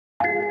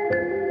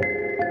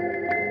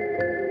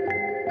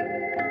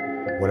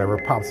Whatever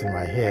pops in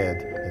my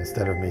head,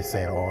 instead of me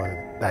saying, oh,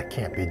 that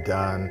can't be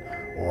done,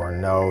 or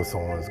no,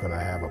 someone's going to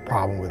have a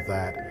problem with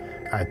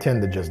that, I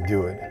tend to just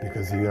do it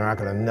because you're not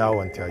going to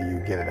know until you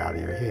get it out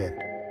of your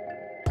head.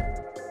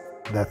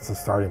 That's the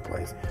starting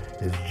place,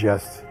 is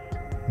just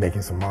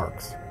making some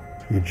marks.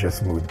 You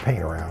just move the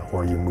paint around,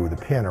 or you move the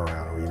pen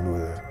around, or you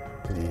move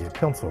the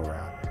pencil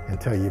around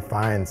until you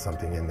find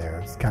something in there.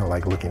 It's kind of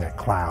like looking at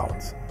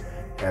clouds.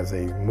 As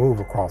they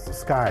move across the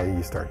sky,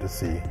 you start to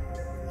see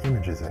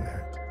images in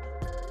there.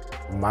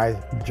 My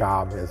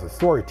job as a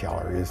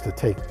storyteller is to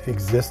take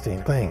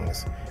existing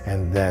things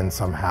and then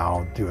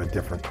somehow do a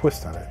different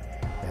twist on it.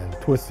 And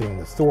twisting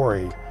the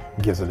story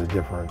gives it a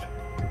different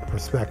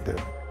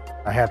perspective.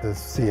 I have to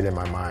see it in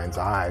my mind's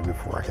eye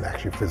before I can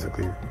actually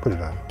physically put it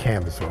on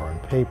canvas or on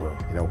paper.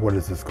 You know, what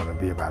is this going to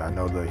be about? I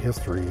know the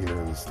history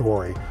or the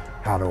story.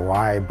 How do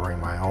I bring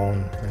my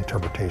own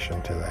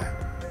interpretation to that?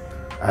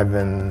 I've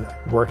been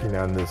working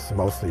on this,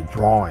 mostly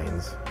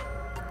drawings,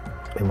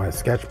 in my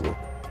sketchbook,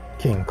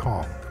 King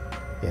Kong,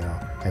 you know,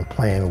 and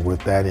playing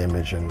with that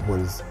image and what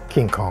does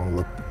King Kong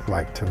look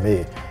like to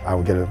me. I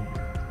would get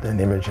an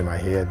image in my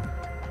head,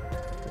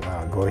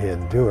 go ahead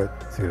and do it,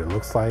 see what it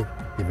looks like.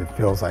 If it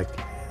feels like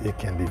it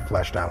can be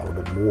fleshed out a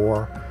little bit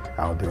more,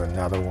 I'll do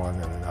another one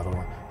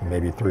and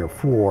maybe 3 or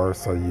 4,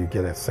 so you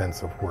get a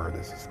sense of where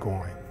this is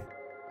going.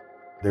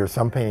 There are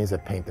some paintings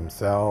that paint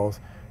themselves.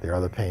 There are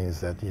other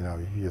paintings that, you know,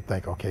 you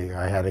think, okay,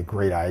 I had a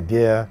great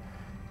idea,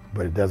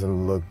 but it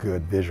doesn't look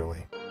good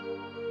visually.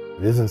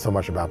 It isn't so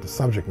much about the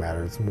subject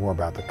matter, it's more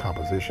about the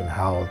composition,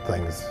 how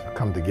things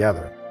come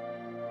together.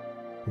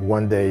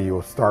 One day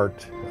you'll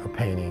start a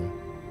painting,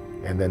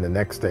 and then the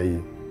next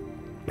day,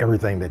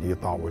 everything that you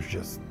thought was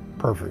just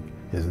perfect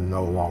is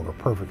no longer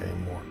perfect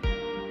anymore.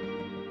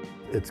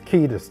 It's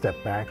key to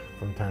step back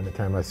from time to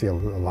time. I see a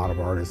lot of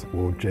artists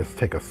will just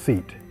take a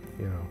seat,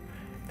 you know,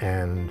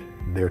 and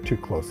they're too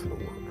close to the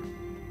work.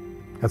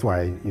 That's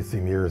why you see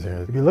mirrors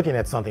here. If you're looking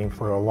at something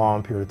for a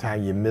long period of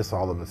time, you miss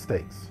all the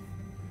mistakes.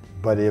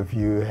 But if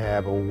you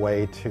have a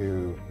way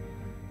to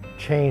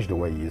change the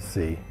way you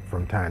see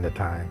from time to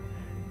time,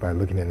 by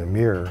looking in the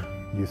mirror,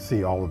 you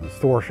see all the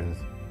distortions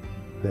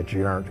that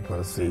you aren't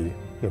going to see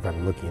if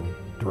I'm looking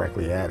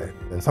directly at it.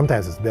 And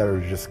sometimes it's better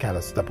to just kind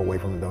of step away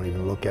from it, don't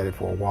even look at it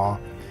for a while,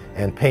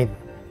 and paint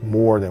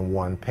more than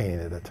one painting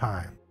at a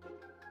time.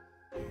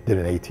 Did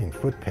an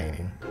 18-foot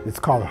painting. It's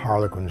called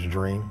Harlequin's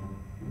Dream.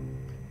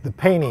 The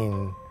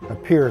painting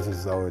appears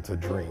as though it's a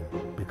dream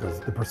because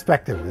the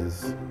perspective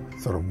is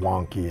sort of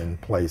wonky in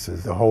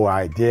places. The whole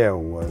idea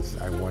was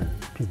I wanted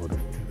people to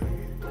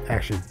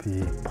actually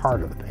be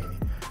part of the painting,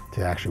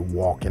 to actually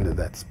walk into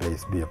that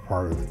space, be a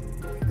part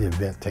of the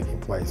event taking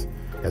place,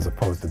 as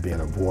opposed to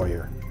being a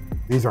voyeur.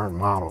 These aren't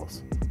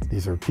models.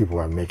 These are people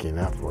I'm making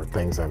up, or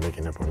things I'm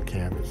making up on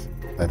canvas.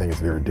 I think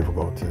it's very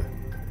difficult to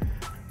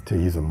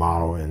use a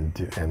model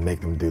and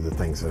make them do the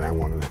things that I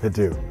wanted them to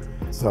do.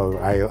 So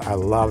I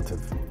love to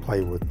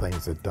play with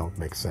things that don't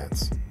make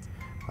sense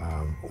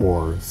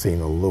or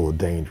seem a little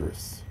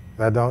dangerous.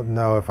 I don't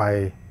know if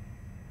I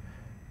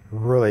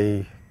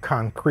really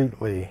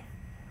concretely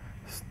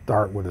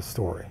start with a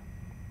story.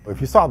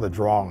 If you saw the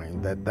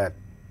drawing that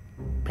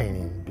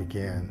painting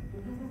began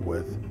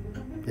with,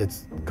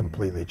 it's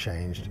completely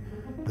changed.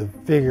 The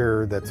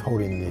figure that's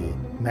holding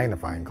the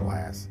magnifying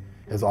glass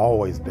has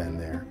always been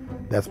there.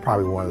 That's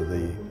probably one of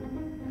the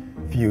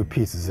few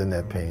pieces in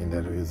that painting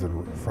that is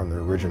from the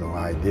original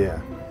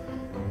idea.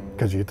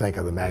 Because you think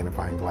of the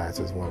magnifying glass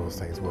as one of those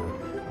things where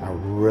I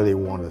really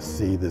want to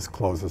see this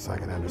closer so I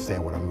can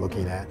understand what I'm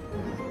looking at.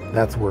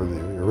 That's where the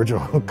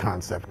original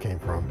concept came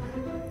from,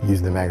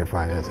 using the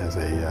magnifying as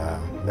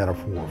a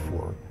metaphor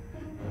for,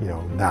 you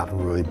know, not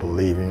really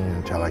believing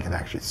until I can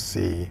actually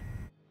see.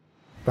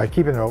 By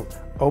keeping an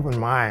open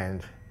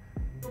mind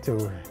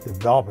to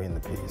developing the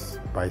piece,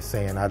 by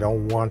saying I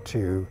don't want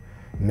to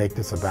make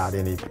this about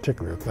any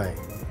particular thing.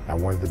 I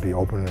want it to be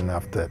open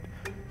enough that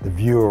the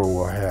viewer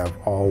will have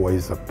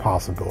always a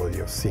possibility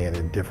of seeing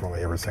it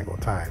differently every single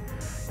time.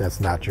 That's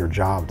not your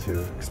job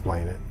to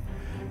explain it.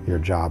 Your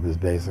job is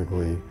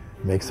basically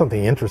make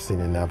something interesting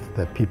enough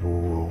that people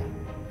will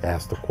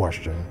ask the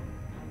question,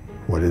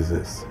 what is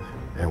this?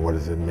 And what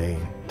does it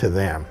mean to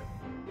them?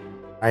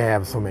 I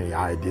have so many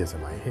ideas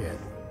in my head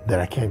that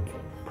I can't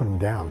put them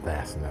down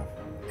fast enough.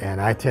 And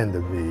I tend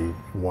to be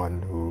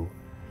one who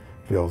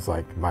feels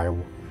like my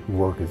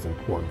work is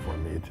important for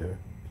me to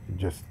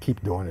just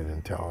keep doing it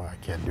until I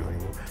can't do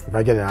anymore. If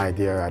I get an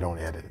idea, I don't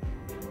edit it.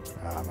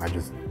 I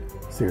just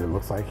see what it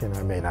looks like, and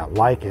I may not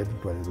like it,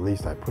 but at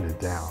least I put it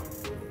down.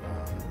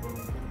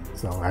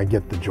 So I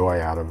get the joy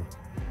out of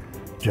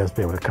just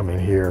being able to come in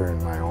here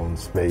in my own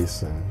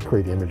space and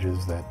create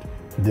images that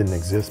didn't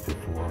exist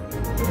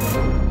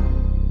before.